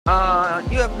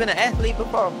You ever been an athlete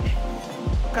before?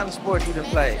 What kind of sport you done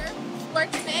played?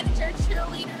 Sports manager,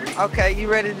 cheerleader. Okay, you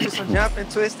ready to do some jumping,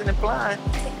 twisting, and flying?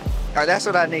 All right, that's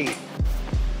what I need.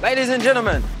 Ladies and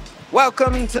gentlemen,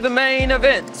 welcome to the main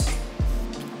event.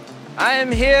 I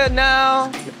am here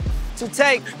now to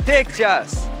take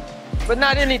pictures, but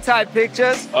not any type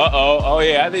pictures. Oh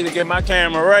yeah, I need to get my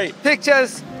camera right.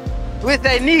 Pictures with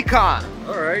a Nikon.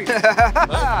 All right.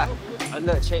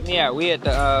 Look, check me out. We at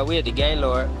the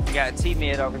Gaylord. We got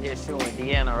T-Mid over here shooting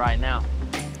Deanna right now.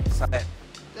 So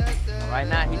right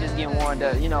now he just getting warmed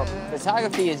up. You know,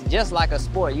 photography is just like a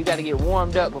sport. You got to get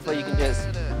warmed up before you can just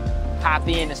hop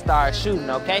in and start shooting.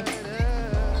 Okay?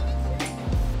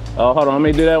 Oh, hold on. Let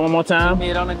me do that one more time.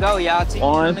 T-Mid on the go, y'all. T-Mid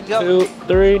on the 1, go. 2,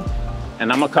 3,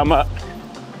 and I'm gonna come up.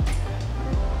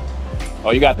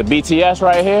 Oh, you got the BTS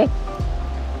right here.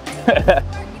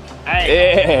 Hey,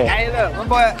 Yeah. hey, look,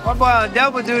 my boy on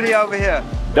double duty over here.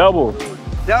 Double.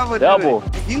 Double.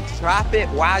 If you drop it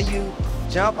while you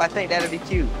jump, I think that'll be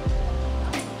cute.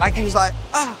 Like he was like,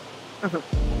 ah,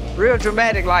 real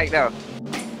dramatic like though.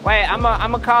 Wait,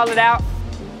 I'ma call it out.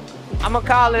 I'ma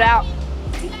call it out.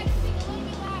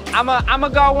 I'ma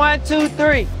go 1, 2,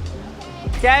 3.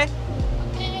 Okay?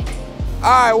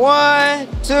 All right, 1,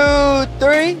 2,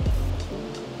 3.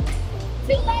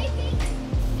 Too lazy.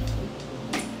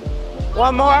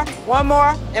 One more,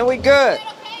 and we good.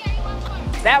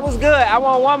 That was good. I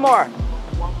want one more.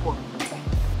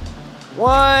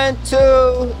 1,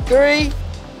 2, 3.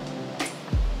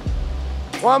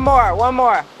 One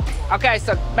more. Okay,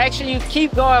 so make sure you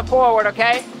keep going forward,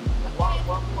 okay?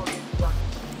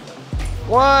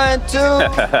 1, 2.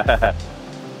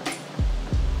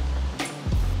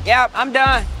 Yep, I'm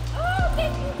done.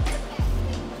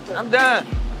 I'm done.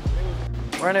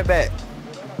 Run it back.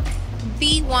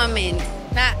 The woman,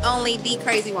 not only the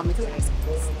crazy woman.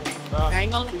 I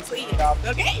ain't gonna let you say it,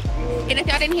 okay? And if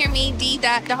y'all didn't hear me,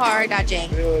 d.dahar.j.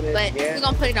 But we're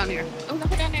gonna put it on there. We're gonna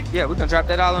put it on there. Yeah, we're gonna drop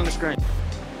that all on the screen.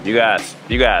 You got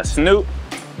Snoop.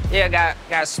 Yeah,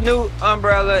 got Snoop,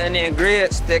 umbrella, and then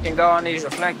grid stick and go on these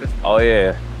reflectors. Oh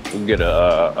yeah. We can get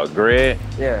a grid.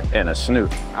 Yeah. And a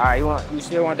Snoop. All right, you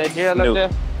still want that gel Snoop.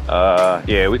 up there?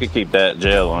 Yeah, we could keep that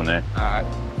gel on there. All right.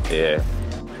 Yeah.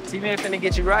 T-Man finna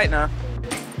get you right now.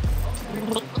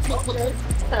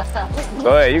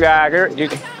 Go ahead, you got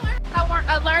it.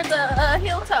 I learned the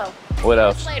heel toe. What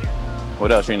else? Later.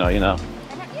 What else you know? You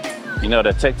know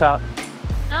the TikTok?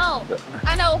 No,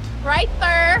 I know right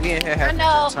there. We ain't here I having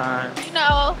know. a good time. You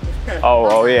know.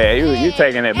 Oh yeah, you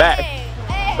taking it back. Hey.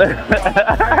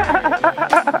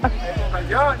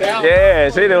 Yeah,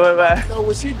 she done went back. know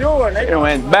what she doing. She done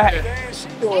went back.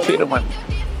 She done went.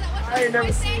 I ain't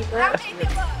never seen that.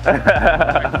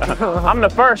 I'm the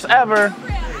first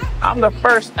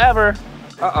ever.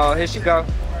 Uh-oh, here she go.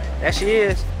 There she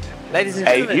is. Ladies and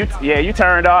Hey, gentlemen. you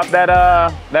turned off that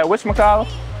whatchamacallit?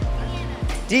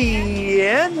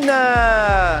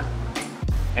 Deanna.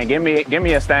 And give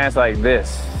me a stance like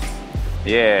this.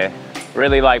 Yeah,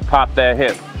 really like pop that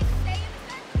hip.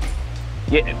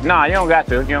 Yeah, nah, you don't got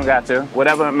to.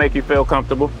 Whatever make you feel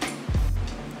comfortable.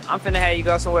 I'm finna have you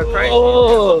go somewhere crazy.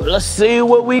 Oh, let's see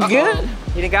what we get.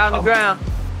 You done got on the ground.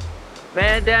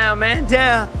 Man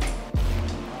down.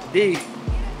 D.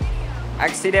 I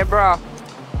can see that bra.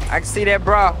 We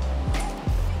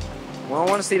don't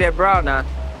wanna see that bra now.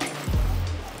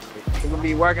 We're gonna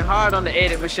be working hard on the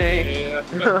edit machine. Yeah.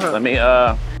 Let me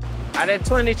How that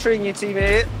 20 treating you,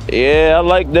 T-Man? Yeah, I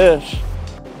like this.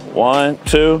 1,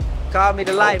 2. Call me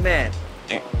the light man.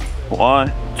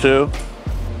 1, 2.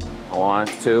 1,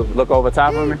 2. Look over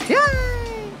top of me. Yay!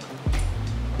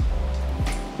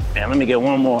 And let me get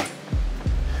one more.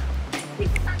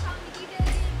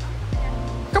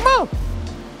 Come on.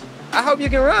 I hope you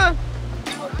can run.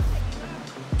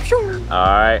 All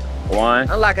right. 1,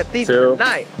 I'm like a thief in 2, the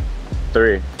night.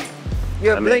 3.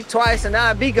 You'll blink twice and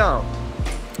I'll be gone.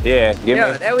 Yeah, give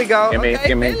me. There we go. Give me.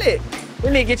 Feel it. We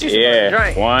need to get you some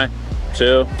drink. 1,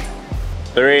 2,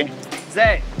 3.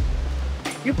 Zach,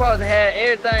 you supposed to have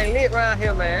everything lit around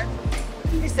here, man.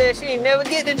 She said she ain't never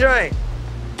get the drink.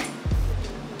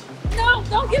 No,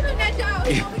 don't give him that job.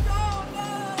 He's gonna be gone.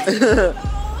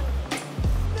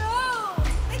 No.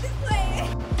 I just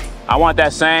played. I want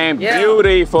that same Yeah.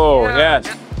 beautiful. Yeah.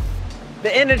 Yes.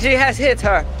 The energy has hit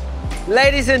her.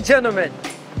 Ladies and gentlemen,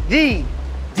 the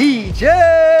DJ.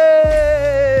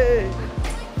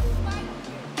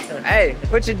 Hey,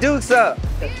 put your dukes up.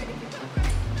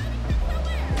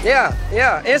 Yeah,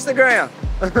 Instagram.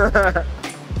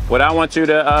 What I want you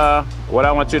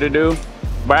to do,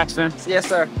 Braxton, Yes,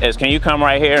 sir. is can you come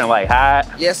right here and like hide?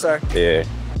 Yes, sir. Yeah.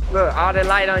 Look, all that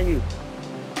light on you.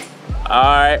 All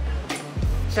right.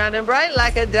 Shining bright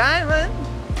like a diamond.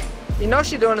 You know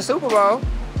she doing the Super Bowl.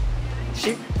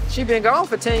 She been gone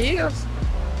for 10 years.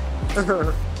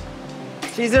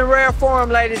 She's in rare form,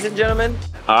 ladies and gentlemen.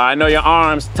 I know your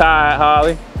arms tired,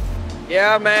 Holly.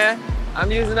 Yeah, man.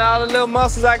 I'm using all the little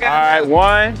muscles I got. All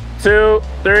right, 1, 2,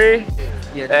 3.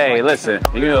 Yeah, Hey, listen.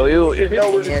 You know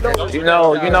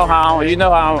how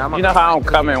I'm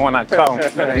coming when I come.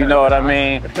 You know what I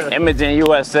mean? Imaging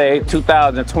USA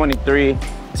 2023.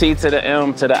 T to the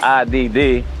M to the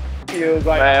IDD.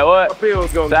 Man, what?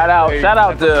 Shout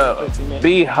out to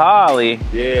B Holly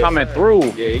coming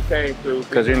through. Yeah, he came through.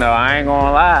 Cause you know I ain't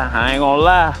gonna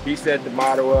lie. He set the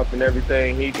model up and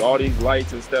everything. All these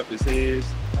lights and stuff is his.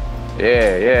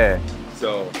 Yeah.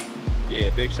 So, yeah,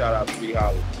 big shout out to B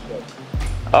Holly.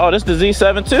 Oh, this the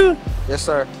Z7 too? Yes,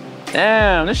 sir.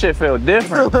 Damn, this shit feel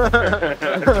different.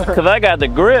 Cause I got the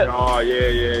grip. Oh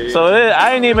yeah. So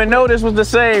I didn't even know this was the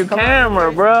same camera,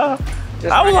 bro.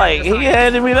 I was like, he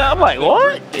handed me that. I'm like,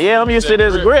 what? Yeah, I'm used to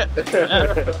this grip.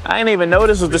 I didn't even know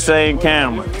this was the same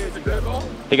camera.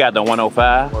 He got the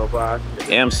 105. 105.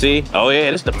 MC. Oh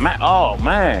yeah, this the Mac. Oh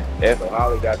man. Yeah. So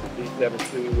Holly got the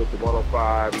Z7 II with the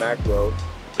 105 macro.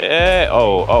 Yeah.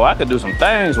 Oh, I could do some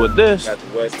things with this. Got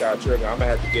the Westcott trigger. I'm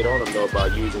gonna have to get on him though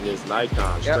about using this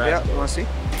Nikon strap. Yep. You wanna see?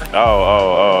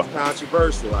 Oh. It's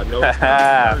controversial. I know it's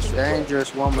controversial.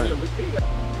 Dangerous woman.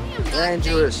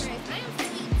 Dangerous.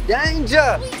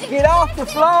 Danger! Get off the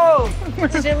floor!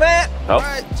 Shit, man. Oh,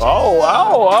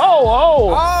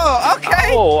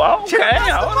 Okay. Oh, okay.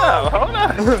 Hold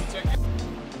up.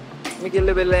 Let me get a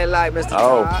little bit of that light, Mr.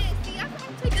 Oh. Todd. See, I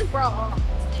can't take this bra off.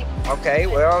 Okay,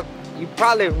 well, you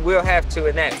probably will have to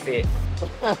in that fit.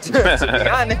 To be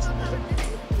honest.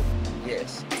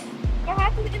 Yes. What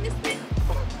happened in this fit?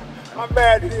 I'm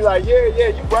mad that he's like, yeah,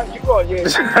 you right, you going,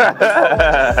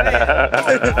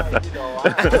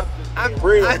 I'm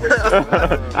real. I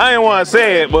didn't want to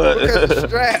say it, but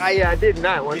I did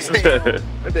not want to say it.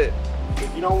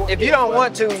 If you don't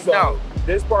want to, no.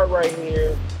 This part right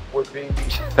here would be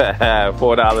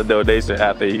 $4 donation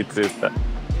after YouTube.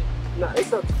 no,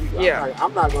 it's up to you. Yeah.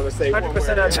 I'm not gonna say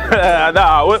 100% of it.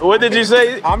 Nah, what did you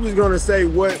say? I'm just gonna say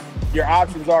what your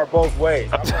options are both ways.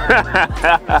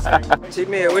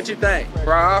 T-Mill, what you think?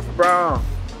 Bra off or bra on?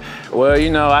 Well,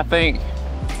 you know, I think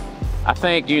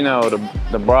you know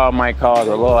the bra might cause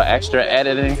a little extra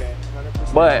editing,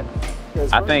 but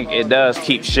I think it does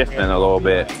keep shifting a little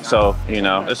bit. So you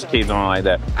know, let's keep going like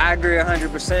that. I agree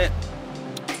 100%.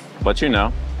 But you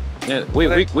know, yeah,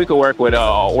 we could work with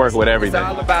everything.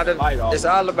 It's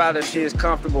all about if she is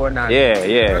comfortable or not. Yeah.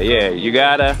 You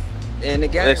gotta In the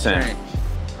game listen. change.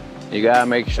 You gotta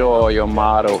make sure your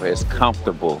model is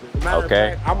comfortable.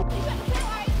 Okay.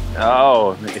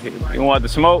 Oh, you want the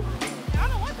smoke? I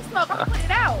don't want the smoke. I'm gonna put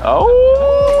it out. Oh.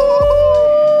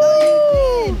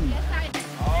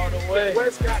 All the way.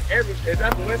 Westcott, is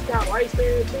that the Westcott light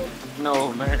stand too?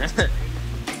 No, man.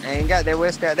 I ain't got that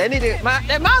Westcott. They need to.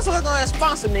 They might as well go and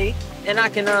sponsor me, and I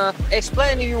can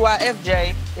explain to you why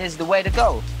FJ is the way to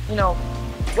go. You know,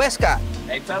 Westcott.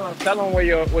 Hey, tell them what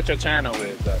your channel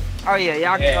is, though. Oh yeah,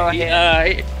 y'all can go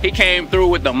ahead. He came through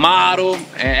with the model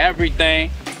and everything.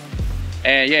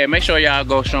 And yeah, make sure y'all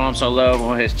go show him some love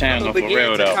on his channel for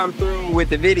real though. Come through with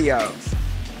the videos,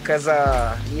 cause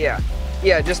yeah,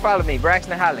 just follow me,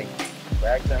 Braxton Holly.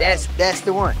 That's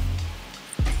the one.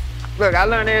 Look, I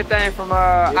learned everything from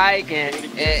Ike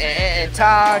and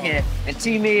Tog and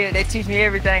T-Mill. They teach me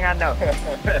everything I know.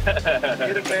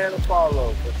 Get a man to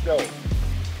follow for sure.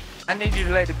 I need you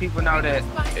to let the people know that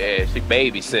Yeah, she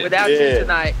babysitting. without you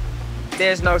tonight,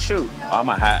 there's no shoot. I'm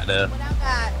a hot the.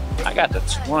 I got the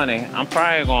 20. I'm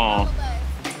probably going.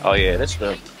 Oh yeah, this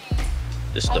the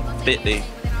 50.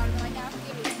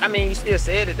 I mean, you still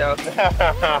said it though.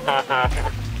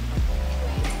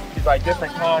 It's like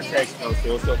different context though,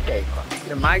 so it's okay.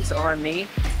 The mic's on me.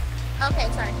 Okay,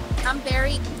 sorry. I'm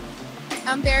very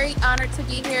honored to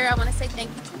be here. I want to say thank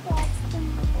you to Braxton.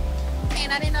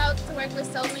 And I didn't know to work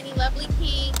with so many lovely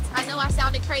kids. I know I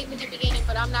sounded crazy in the beginning,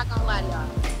 but I'm not gonna lie to y'all.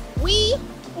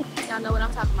 Y'all know what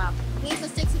I'm talking about. We need to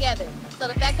stick together. So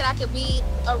the fact that I could be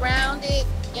around it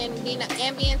and be in the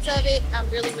ambience of it, I'm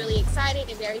really, really excited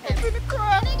and very happy. And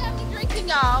they got me drinking,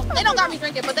 y'all. They don't got me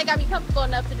drinking, but they got me comfortable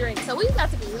enough to drink. So we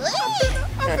got to be lit.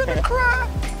 I'm gonna cry.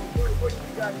 What you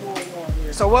got going on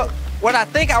here? So what I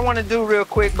think I want to do real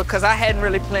quick, because I hadn't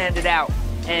really planned it out,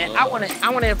 and I want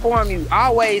to inform you,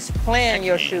 always plan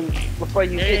your shoot before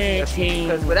you get to your shoot,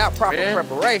 because without proper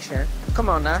preparation, come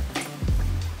on now.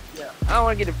 I don't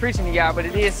want to get to preaching to y'all, but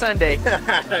it is Sunday.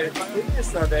 It is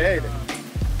Sunday, ain't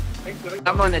it?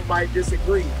 I'm on it. Might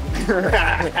disagree.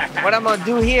 What I'm gonna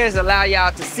do here is allow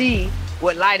y'all to see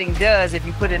what lighting does if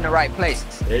you put it in the right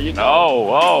places. There you go.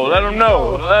 Oh, let them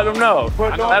know. Let them know.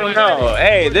 Let them know.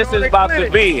 Hey, this is about to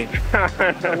be.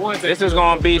 This is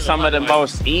going to be some of the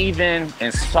most even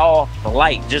and soft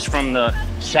light, just from the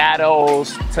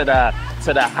shadows to the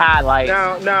highlights.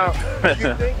 Now, do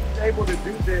you think he's able to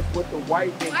do this with the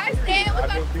white? I said we're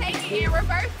going to take it and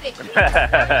reverse it.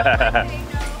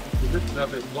 This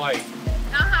stuff is light.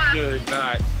 Should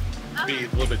not be a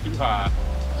little bit too high.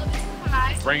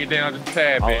 Bring it down just a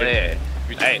tad bit. Yeah.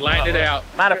 You just line it out.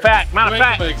 Matter of fact,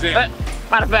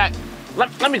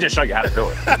 let me just show you how to do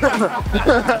it.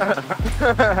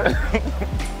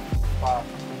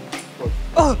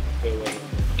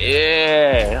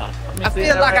 Yeah. I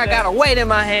feel like I got a weight in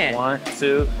my hand. 1,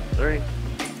 2, 3.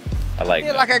 I like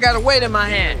I got a weight in my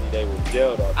hand.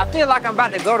 I feel like I'm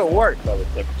about to go to work.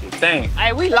 Dang.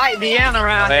 Hey, we like Deanna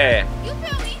around here. You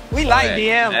feel me? We like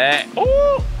Deanna.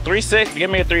 Ooh, 360. Give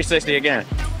me a 360 again.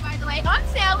 By the way, on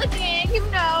sale again, you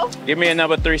know. Give me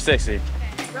another 360.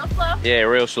 Okay, real slow? Yeah,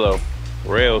 real slow.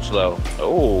 Real slow.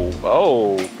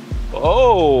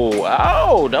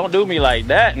 Oh, don't do me like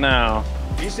that now.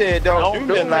 You said don't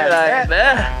do me like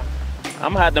that.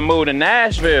 I'm gonna have to move to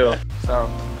Nashville. So,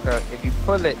 if you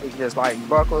pull it, it just like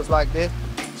buckles like this.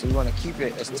 So you want to keep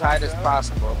it as tight as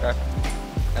possible, okay?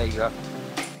 There you go.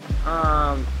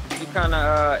 You kind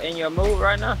of in your mood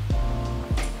right now?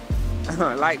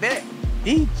 Like that?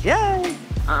 DJ.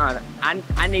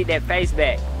 I need that face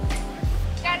back.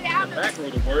 Got it out. Back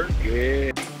roll to work.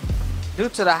 Yeah. Due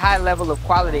to the high level of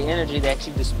quality energy that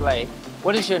you display,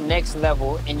 what is your next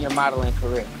level in your modeling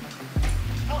career?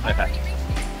 Oh, I already reached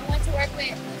it. I went to work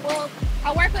with,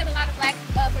 I work with a lot of black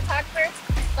photographers,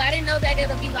 but I didn't know that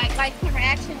it'll be like light camera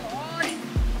action with all these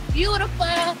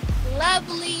beautiful,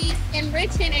 lovely,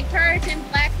 enriching, encouraging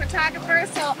black photographers.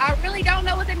 So I really don't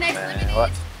know what the next limit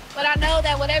is, but I know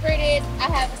that whatever it is, I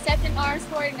have accepting arms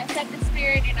for it and accepting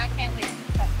spirit, and I can't wait.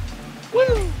 So,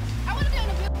 woo! I want to be on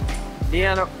the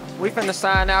Deanna, we finna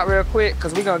sign out real quick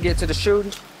because we're gonna get to the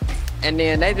shooting, and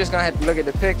then they just gonna have to look at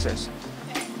the pictures.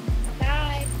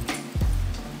 bye.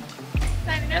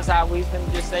 That's how we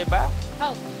finna just say bye.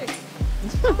 Oh, shit.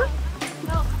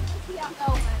 No,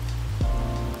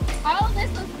 all of this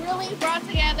was really brought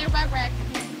together by Rex,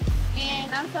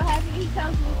 and I'm so happy he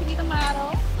tells me to be the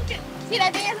model. Look at, see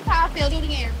that dance? That's how I feel. Do it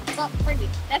again. Go, bring it.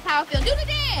 That's how I feel. Do the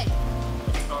dance.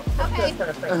 Okay. You know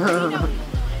what you're doing.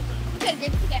 You could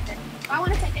get it together. I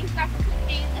want to say thanks God for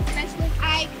tuning in, especially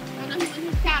Ike. I know he was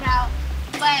his shout out,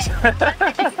 but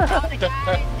thank you to all the guys.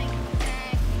 Thank you for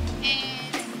that,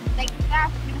 and thank you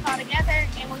guys for putting us all together.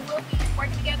 And we will be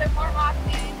working together more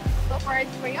often. So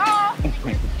for y'all, thank you for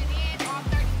tuning in, all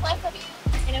 30 plus of you,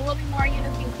 and it will be more in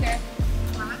the future.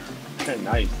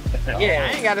 Nice. Yeah,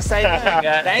 I ain't gotta say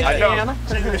that. Thanks, Deanna.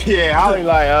 Yeah, I was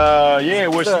like, yeah,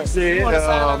 what she said. You wanna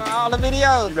sign on all the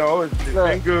videos? You know, it's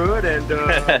been good, and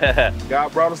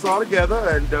God brought us all together,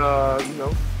 and you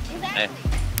know. Exactly.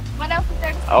 What else is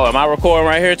there to say? Oh, am I recording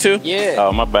right here too? Yeah.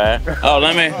 Oh, my bad. Oh,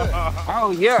 let me.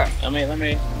 Oh, yeah. Let me.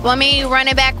 Let me run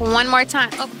it back one more time.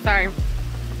 Oh, sorry.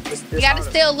 You gotta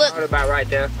still look. About right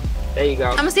there. There you go.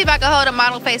 I'm gonna see if I can hold a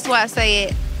model face while I say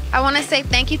it. I want to say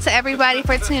thank you to everybody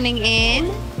for tuning in.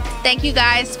 Thank you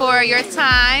guys for your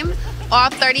time, all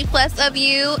 30 plus of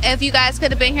you. If you guys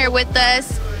could have been here with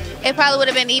us, it probably would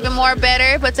have been even more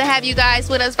better. But to have you guys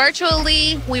with us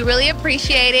virtually, we really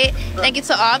appreciate it. Thank you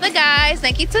to all the guys.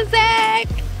 Thank you to Zach.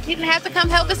 He didn't have to come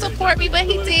help and support me, but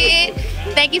he did.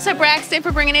 Thank you to Braxton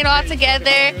for bringing it all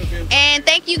together. And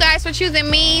thank you guys for choosing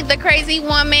me, the crazy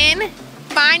woman.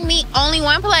 Find me only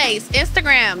one place,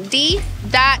 Instagram, d.dahar.j.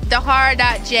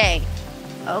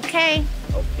 Okay.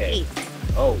 Okay. Peace.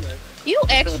 Oh. You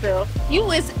extra. You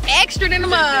was extra than the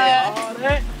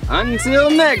mud. Until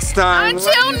next time.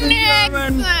 Until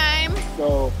next time.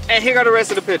 So, And here go the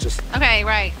rest of the pictures. Okay,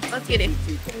 right. Let's get it.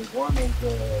 one is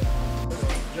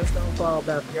just don't fall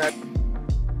back.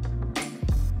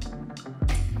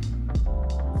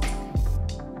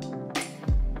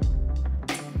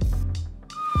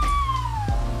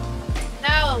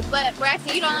 No, but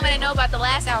Braxton, you don't want me to know about the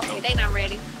last outfit. They not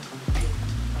ready.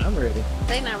 I'm ready.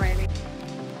 They not ready.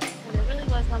 And it really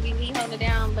was gonna be me holding it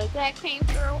down, but Zach came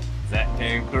through. That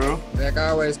came through. Zach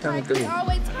always coming through. He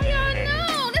always tell y'all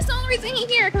no. That's the only reason he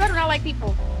here, because I do not like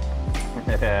people.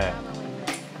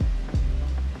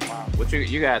 What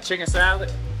you got? Chicken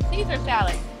salad? Caesar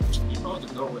salad. You supposed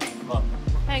to go with the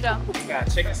There you go. You got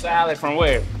chicken salad from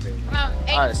where? All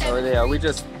right, so yeah, we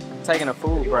just taking a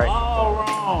food break. All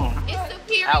wrong. It's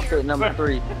superior. Outfit number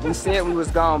 3. We said we was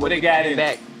gone, but What we they got came in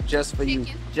back just for you,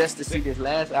 Chicken. just to see this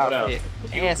last What else? outfit,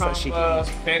 and so she can.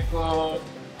 Cucumbers, pickles,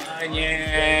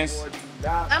 onions,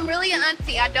 I'm really an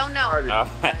auntie. I don't know.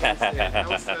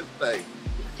 No such thing.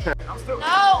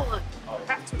 No.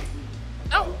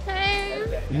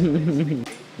 Okay.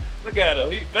 Look at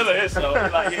him. He feeling himself.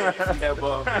 He's like, yeah, you see that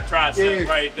boy. Tricep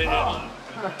right there.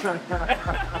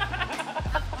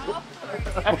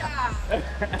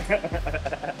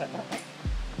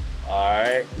 All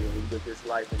right. We put this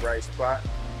light in the right spot.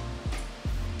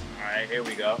 All right, here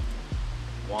we go.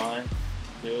 1,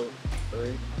 2,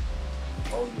 3.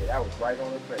 Oh yeah, that was right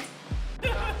on the face.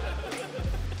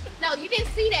 No, you didn't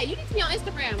see that. You need to be on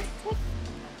Instagram.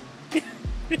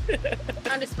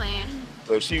 I'm just playing.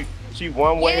 So she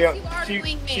one way Yes, you are the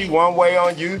wingman. she one way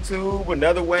on YouTube,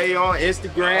 another way on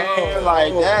Instagram. Oh,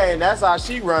 like oh. dang, that's how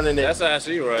she running it. That's how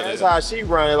she runs That's it. how she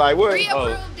running. Like what?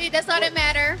 Pre-approved it. That's all that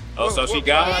matter. Oh, so she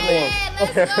got one. Yeah,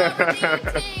 let's go.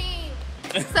 Redeem team.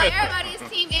 So everybody is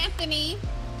Team Anthony.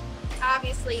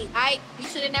 Obviously, you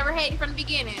should have never hated from the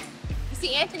beginning. You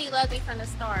see, Anthony loved me from the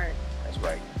start. That's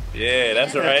right. Yeah,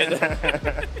 that's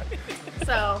right.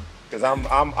 So. Cause I'm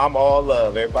all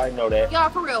love. Everybody know that. Y'all,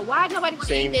 for real, why nobody want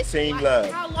to eat this? Team Like, love.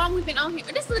 How long we been on here?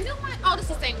 This is a new one? Oh, this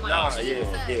is the same one. Nah, Jesus.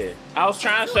 yeah. I was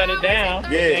trying to shut it down.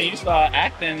 Yeah. And you start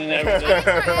acting and everything.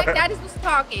 That is what's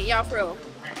talking, y'all, for real.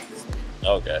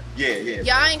 Okay. Yeah.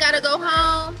 Y'all ain't gotta go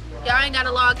home. Y'all ain't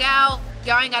gotta log out.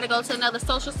 Y'all ain't gotta go to another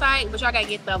social site, but y'all gotta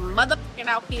get the motherfucking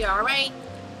out here, all right?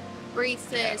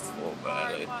 Recess,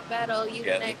 battle, you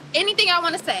Yeah. connect. Anything I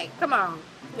want to say? Come on.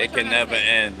 It can never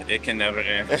end. It can never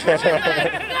end. God,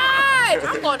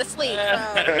 I'm going to sleep.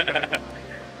 So.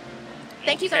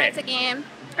 Thank you guys again.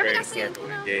 Prayer circle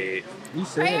engaged. You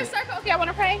said Prayer it. circle. Okay, I want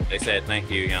to pray. They said thank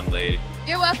you, young lady.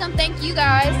 You're welcome. Thank you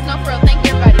guys. No, for real. Thank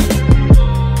you, everybody.